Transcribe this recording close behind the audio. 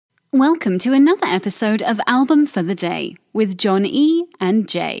Welcome to another episode of Album for the Day with John E. and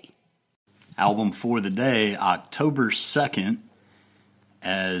Jay. Album for the day, October 2nd,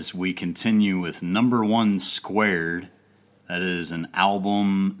 as we continue with Number One Squared. That is an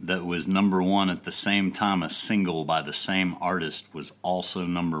album that was number one at the same time a single by the same artist was also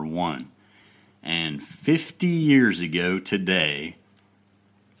number one. And 50 years ago today,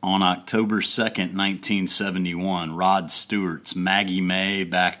 on October 2nd, 1971, Rod Stewart's Maggie May,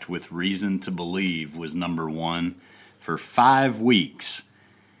 backed with Reason to Believe, was number one for 5 weeks,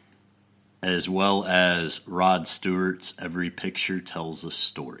 as well as Rod Stewart's Every Picture Tells a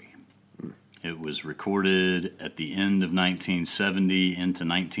Story. It was recorded at the end of 1970 into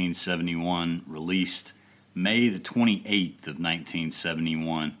 1971, released May the 28th of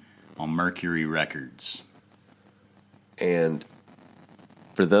 1971 on Mercury Records. And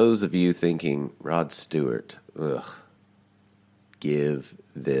for those of you thinking, Rod Stewart, give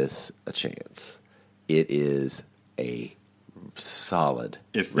this a chance. It is a solid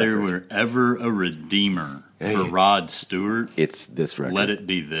If record. there were ever a redeemer for Rod Stewart, It's this record. let it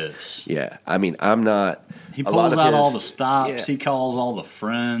be this. Yeah, I mean, I'm not... He a lot pulls of out his- all the stops. Yeah. He calls all the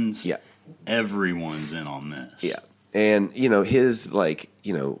friends. Yeah. Everyone's in on this. Yeah. And, his,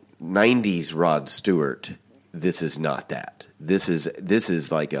 90s Rod Stewart, this is not that. This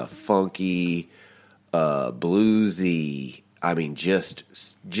is like a funky, bluesy,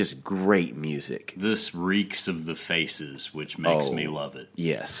 just great music. This reeks of the Faces, which makes me love it.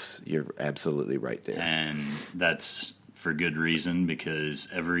 Yes, you're absolutely right there. And that's for good reason, because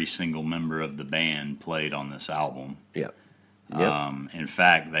every single member of the band played on this album. Yep. Yep. In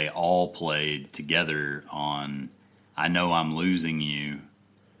fact, they all played together on I Know I'm Losing You,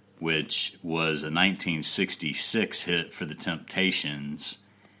 which was a 1966 hit for the Temptations,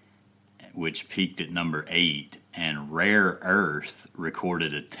 which peaked at number 8, and Rare Earth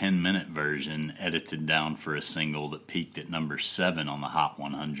recorded a 10-minute version edited down for a single that peaked at number 7 on the Hot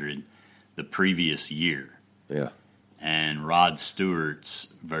 100 the previous year. Yeah. And Rod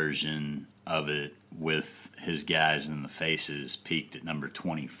Stewart's version of it with his guys in the Faces peaked at number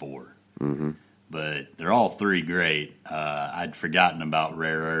 24. Mm-hmm. But they're all three great. I'd forgotten about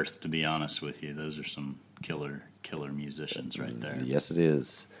Rare Earth, to be honest with you. Those are some killer musicians right there. Yes, it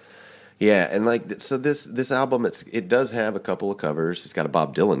is. Yeah, and so this album, it does have a couple of covers. It's got a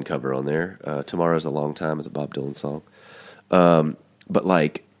Bob Dylan cover on there. Tomorrow's a Long Time is a Bob Dylan song.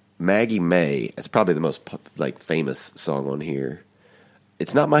 But Maggie May, it's probably the most famous song on here.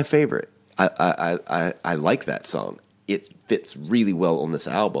 It's not my favorite. I like that song. It fits really well on this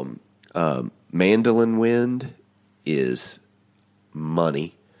album. Mandolin Wind is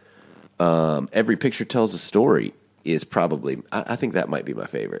money. Every Picture Tells a Story is probably, I think that might be my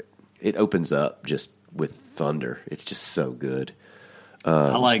favorite. It opens up just with thunder. It's just so good.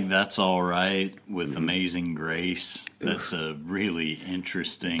 I like That's All Right with Amazing Grace. That's a really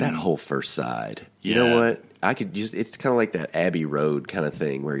interesting... That whole first side. You Yeah. know what? It's kind of like that Abbey Road kind of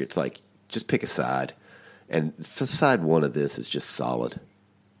thing where it's like, just pick a side. And side one of this is just solid.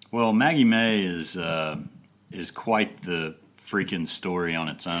 Well, Maggie May is quite the freaking story on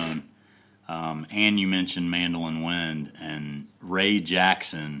its own. And you mentioned Mandolin Wind, and Ray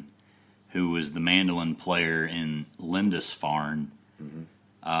Jackson, who was the mandolin player in Lindisfarne,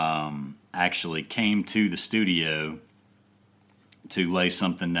 actually came to the studio to lay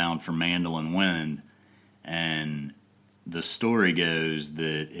something down for Mandolin Wind, and the story goes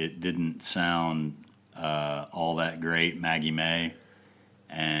that it didn't sound all that great, Maggie May,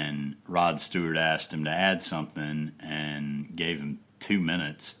 and Rod Stewart asked him to add something and gave him 2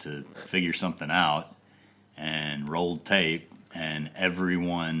 minutes to figure something out and rolled tape, and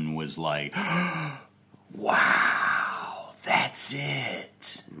everyone was like, wow, that's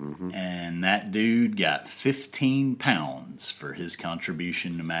it. Mm-hmm. And that dude got 15 pounds for his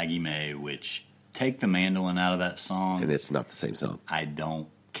contribution to Maggie May, which, take the mandolin out of that song, And it's not the same song. I don't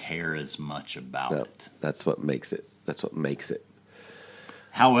care as much about No, it. that's what makes it. That's what makes it.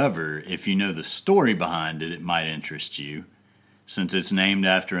 However, if you know the story behind it, it might interest you, since it's named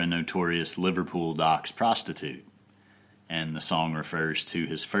after a notorious Liverpool docks prostitute. And the song refers to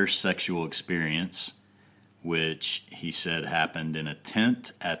his first sexual experience, which he said happened in a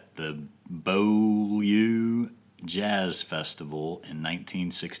tent at the Beaulieu Jazz Festival in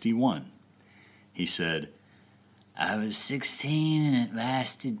 1961. He said, I was 16 and it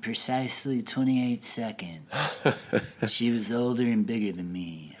lasted precisely 28 seconds. She was older and bigger than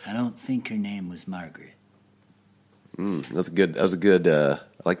me. I don't think her name was Margaret. That was a good. I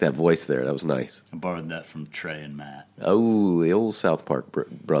like that voice there. That was nice. I borrowed that from Trey and Matt. Oh, the old South Park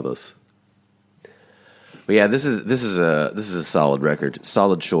brothers. But yeah, this is a solid record,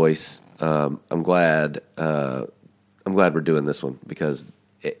 solid choice. I'm glad we're doing this one because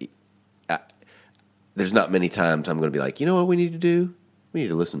there's not many times I'm going to be like, you know what we need to do? We need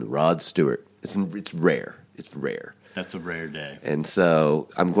to listen to Rod Stewart. It's rare. It's rare. That's a rare day. And so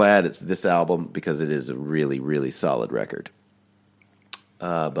I'm glad it's this album because it is a really, really solid record.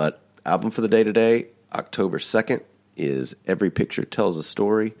 But album for the day today, October 2nd, is Every Picture Tells a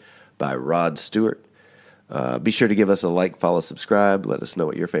Story by Rod Stewart. Be sure to give us a like, follow, subscribe. Let us know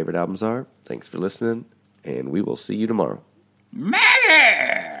what your favorite albums are. Thanks for listening, and we will see you tomorrow.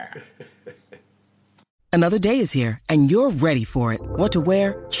 Maggie! Another day is here, and you're ready for it. What to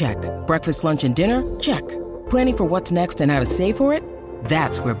wear? Check. Breakfast, lunch, and dinner? Check. Planning for what's next and how to save for it?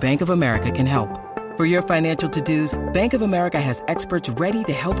 That's where Bank of America can help. For your financial to-dos, Bank of America has experts ready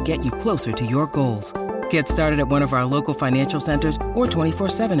to help get you closer to your goals. Get started at one of our local financial centers or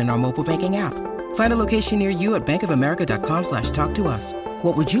 24/7 in our mobile banking app. Find a location near you at bankofamerica.com/talktous.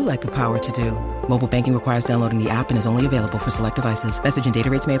 What would you like the power to do? Mobile banking requires downloading the app and is only available for select devices. Message and data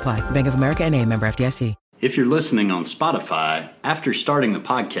rates may apply. Bank of America N.A., member FDIC. If you're listening on Spotify, after starting the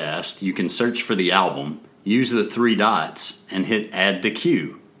podcast, you can search for the album, use the 3 dots, and hit Add to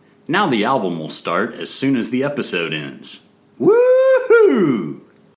Queue. Now the album will start as soon as the episode ends. Woohoo!